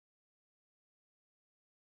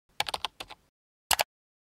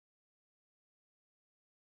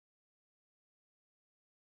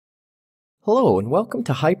Hello and welcome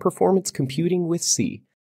to High Performance Computing with C.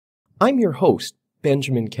 I'm your host,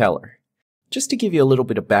 Benjamin Keller. Just to give you a little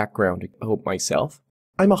bit of background about myself,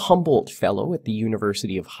 I'm a Humboldt Fellow at the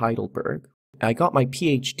University of Heidelberg. I got my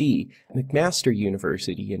PhD at McMaster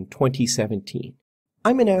University in 2017.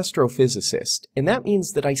 I'm an astrophysicist, and that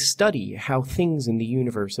means that I study how things in the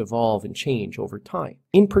universe evolve and change over time.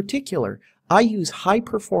 In particular, I use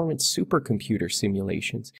high-performance supercomputer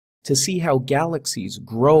simulations to see how galaxies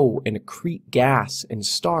grow and accrete gas and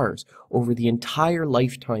stars over the entire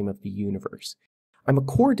lifetime of the universe. I'm a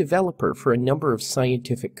core developer for a number of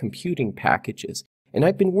scientific computing packages, and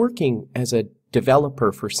I've been working as a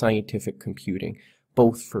developer for scientific computing,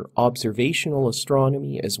 both for observational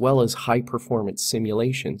astronomy as well as high-performance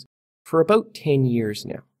simulations, for about 10 years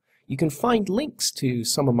now. You can find links to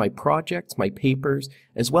some of my projects, my papers,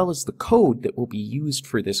 as well as the code that will be used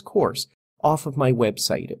for this course off of my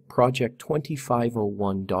website at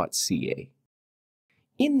project2501.ca.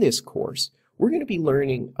 In this course, we're going to be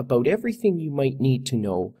learning about everything you might need to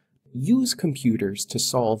know. Use computers to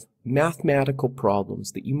solve mathematical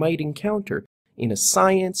problems that you might encounter in a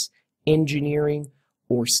science, engineering,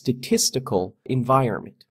 or statistical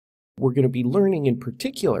environment. We're going to be learning in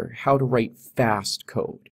particular how to write fast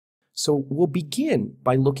code. So we'll begin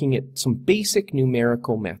by looking at some basic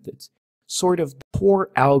numerical methods, sort of core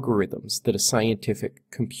algorithms that a scientific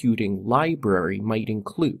computing library might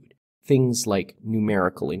include. Things like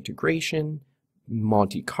numerical integration,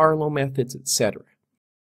 Monte Carlo methods, etc.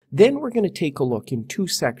 Then we're going to take a look in two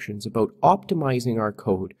sections about optimizing our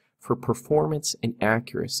code for performance and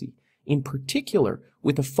accuracy, in particular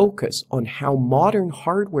with a focus on how modern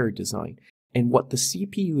hardware design and what the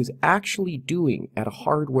CPU is actually doing at a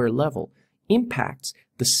hardware level impacts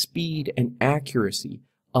the speed and accuracy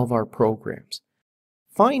of our programs.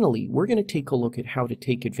 Finally, we're going to take a look at how to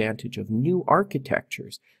take advantage of new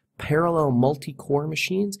architectures, parallel multi-core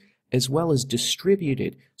machines, as well as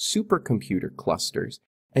distributed supercomputer clusters,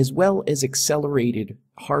 as well as accelerated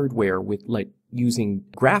hardware with using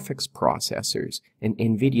graphics processors and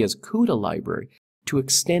NVIDIA's CUDA library to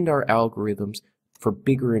extend our algorithms for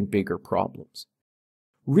bigger and bigger problems.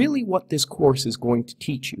 Really what this course is going to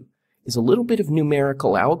teach you is a little bit of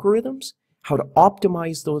numerical algorithms, how to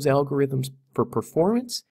optimize those algorithms for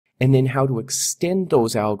performance, and then how to extend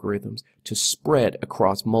those algorithms to spread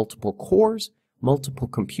across multiple cores, multiple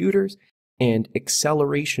computers, and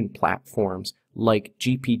acceleration platforms like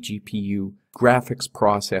GPU graphics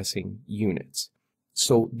processing units.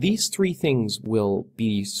 So these three things will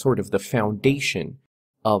be sort of the foundation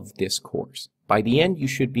of this course. By the end, you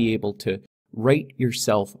should be able to write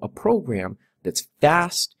yourself a program that's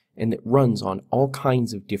fast and that runs on all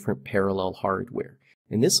kinds of different parallel hardware.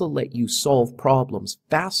 And this will let you solve problems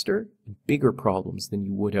faster and bigger problems than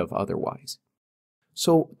you would have otherwise.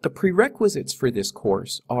 So the prerequisites for this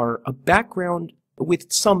course are a background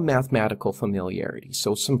with some mathematical familiarity.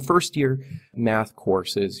 So some first-year math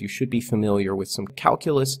courses, you should be familiar with some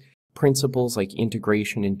calculus principles like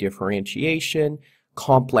integration and differentiation,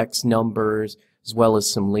 complex numbers, as well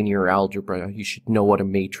as some linear algebra. You should know what a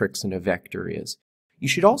matrix and a vector is. You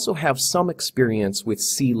should also have some experience with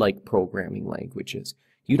C-like programming languages.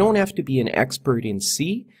 You don't have to be an expert in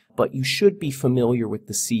C, but you should be familiar with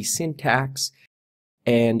the C syntax.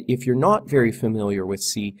 And if you're not very familiar with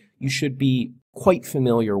C, you should be quite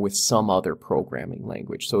familiar with some other programming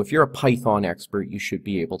language. So if you're a Python expert, you should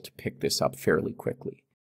be able to pick this up fairly quickly.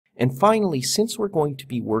 And finally, since we're going to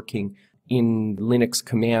be working in Linux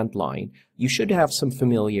command line, you should have some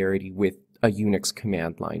familiarity with a Unix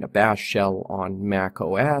command line, a bash shell on Mac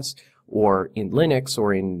OS, or in Linux,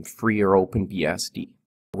 or in free or OpenBSD.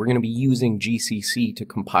 We're going to be using GCC to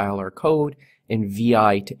compile our code and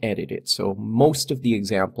VI to edit it. So most of the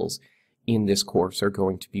examples in this course are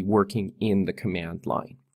going to be working in the command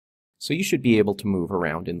line. So you should be able to move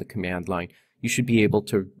around in the command line. You should be able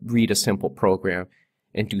to read a simple program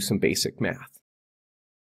and do some basic math.